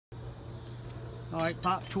Alright,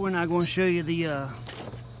 Pop, Troy and I are going to show you the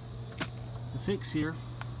fix here.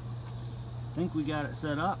 I think we got it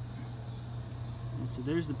set up. And so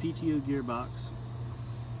there's the PTO gearbox.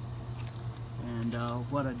 And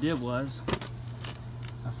what I did was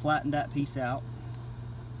I flattened that piece out,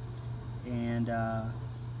 and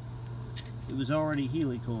it was already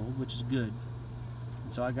helicoiled, which is good.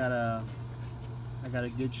 And so I got a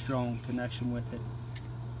good strong connection with it,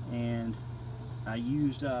 and I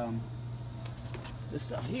used this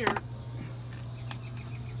stuff here,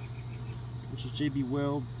 which is JB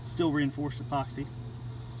Weld steel reinforced epoxy,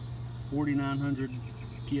 4,900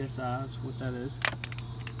 psi is what that is.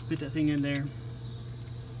 Put that thing in there,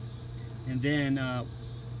 and then I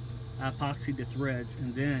epoxied the threads,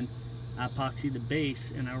 and then I epoxied the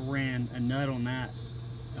base, and I ran a nut on that,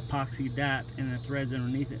 epoxied that and the threads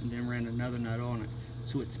underneath it, and then ran another nut on it,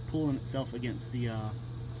 so it's pulling itself against the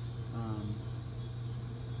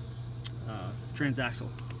transaxle.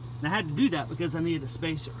 And I had to do that because I needed a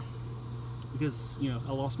spacer, because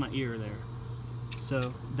I lost my ear there.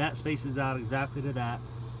 So that spaces out exactly to that.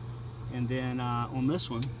 And then on this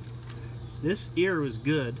one, this ear was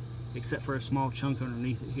good except for a small chunk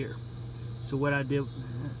underneath it here. So what I did,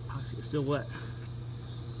 epoxy is still wet.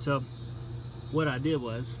 So what I did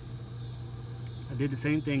was I did the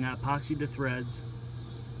same thing. I epoxied the threads,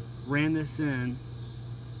 ran this in,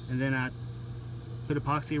 and then I put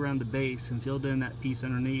epoxy around the base and filled in that piece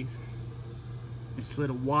underneath and slid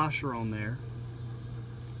a washer on there.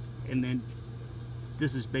 And then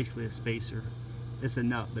this is basically a spacer. It's a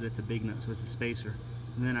nut, but it's a big nut, so it's a spacer.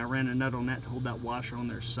 And then I ran a nut on that to hold that washer on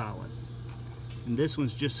there solid. And this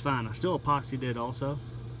one's just fine. I still epoxied it also,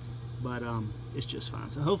 but it's just fine.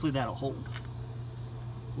 So hopefully that'll hold.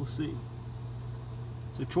 We'll see.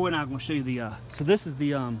 So Troy and I are going to show you the. So this is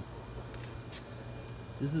the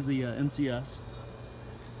MCS,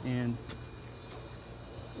 and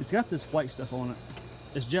it's got this white stuff on it.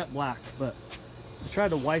 It's jet black, but I tried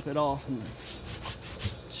to wipe it off, and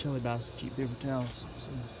Shelly buys cheap paper towels,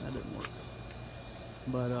 so that didn't work.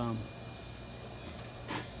 But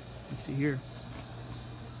you see here,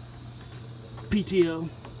 PTO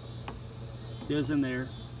goes in there.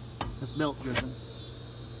 That's belt driven.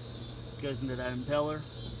 Goes into that impeller,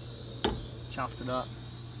 chops it up.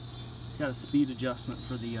 It's got a speed adjustment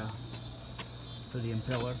for the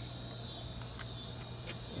impeller,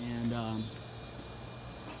 and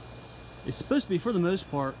it's supposed to be, for the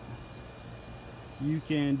most part, you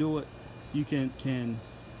can do it. You can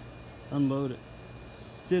unload it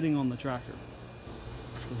sitting on the tractor.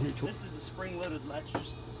 So this is a spring-loaded latch.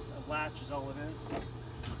 Just a latch is all it is,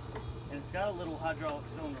 and it's got a little hydraulic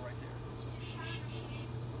cylinder right there.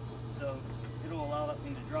 So it'll allow that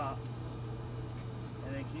thing to drop.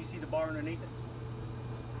 And then can you see the bar underneath it?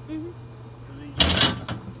 Mm-hmm. So then you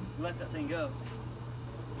just let that thing go.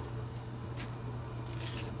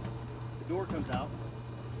 The door comes out.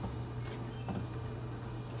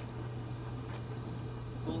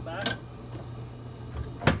 Pull it back.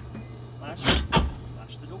 Latch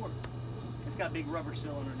the door. It's got a big rubber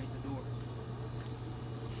seal underneath the door.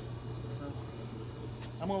 So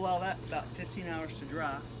I'm going to allow that about 15 hours to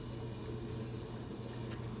dry.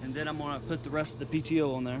 And then I'm going to put the rest of the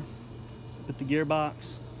PTO on there. Put the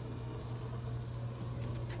gearbox.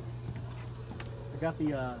 I got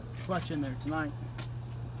the clutch in there tonight.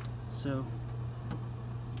 So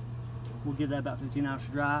we'll give that about 15 hours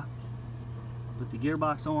to dry. Put the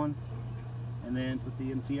gearbox on, and then put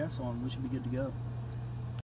the MCS on. We should be good to go.